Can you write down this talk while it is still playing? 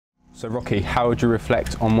So Rocky, how would you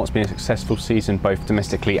reflect on what's been a successful season both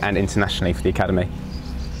domestically and internationally for the academy?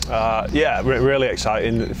 Yeah, really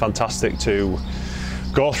exciting, fantastic to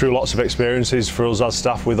go through lots of experiences for us as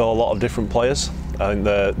staff with a lot of different players. I think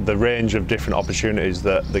the range of different opportunities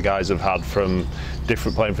that the guys have had, from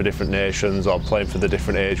playing for different nations or playing for the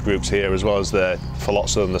different age groups here, as well as for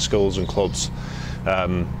lots of them the schools and clubs.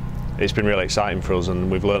 It's been really exciting for us, and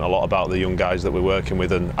we've learned a lot about the young guys that we're working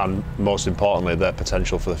with, and most importantly their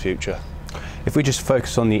potential for the future. If we just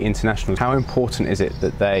focus on the internationals, how important is it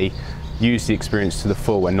that they use the experience to the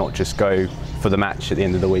full and not just go for the match at the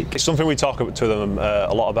end of the week? It's something we talk to them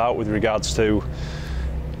a lot about with regards to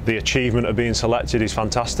the achievement of being selected is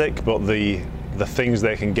fantastic, but the things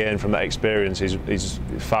they can gain from that experience is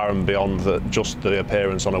far and beyond just the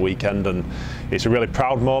appearance on a weekend. And it's a really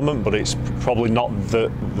proud moment, but it's probably not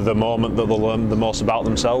the moment that they'll learn the most about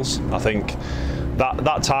themselves. I think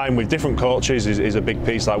that time with different coaches is a big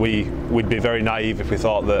piece. Like we'd be very naive if we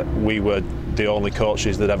thought that we were the only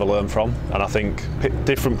coaches they'd ever learn from, and I think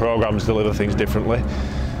different programmes deliver things differently.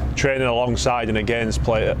 Training alongside and against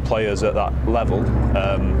players at that level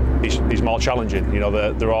is more challenging. You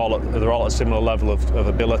know, they're all at a similar level of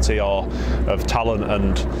ability or of talent,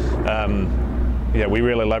 and yeah, we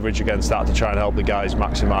really leverage against that to try and help the guys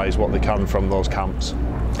maximise what they can from those camps.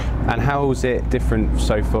 And how is it different,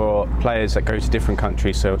 so for players that go to different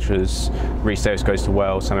countries, such as Rhys Davies goes to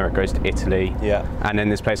Wales, Sam Merritt goes to Italy, yeah, and then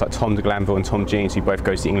there's players like Tom de Glanville and Tom Jeans who both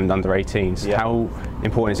go to England under-18s. Yeah. How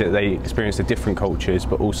important is it that they experience the different cultures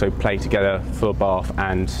but also play together for Bath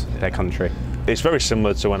and their country? It's very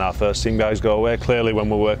similar to when our first team guys go away. Clearly,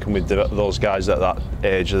 when we're working with those guys at that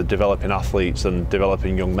age, the developing athletes and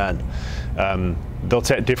developing young men, they'll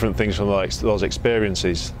take different things from those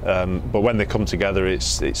experiences. But when they come together,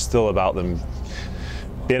 it's still about them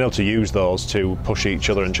being able to use those to push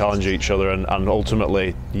each other and challenge each other, and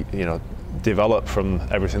ultimately, you know, develop from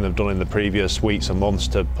everything they've done in the previous weeks and months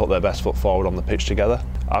to put their best foot forward on the pitch together.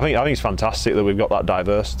 I think it's fantastic that we've got that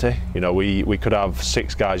diversity. You know, we could have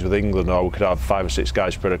 6 guys with England, or we could have 5 or 6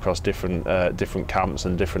 guys spread across different camps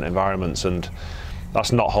and different environments, and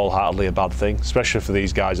that's not wholeheartedly a bad thing, especially for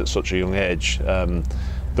these guys at such a young age.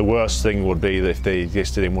 The worst thing would be if they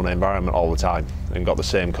existed in one environment all the time and got the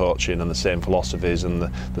same coaching and the same philosophies and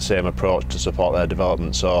the same approach to support their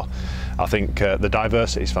development. So I think the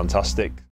diversity is fantastic.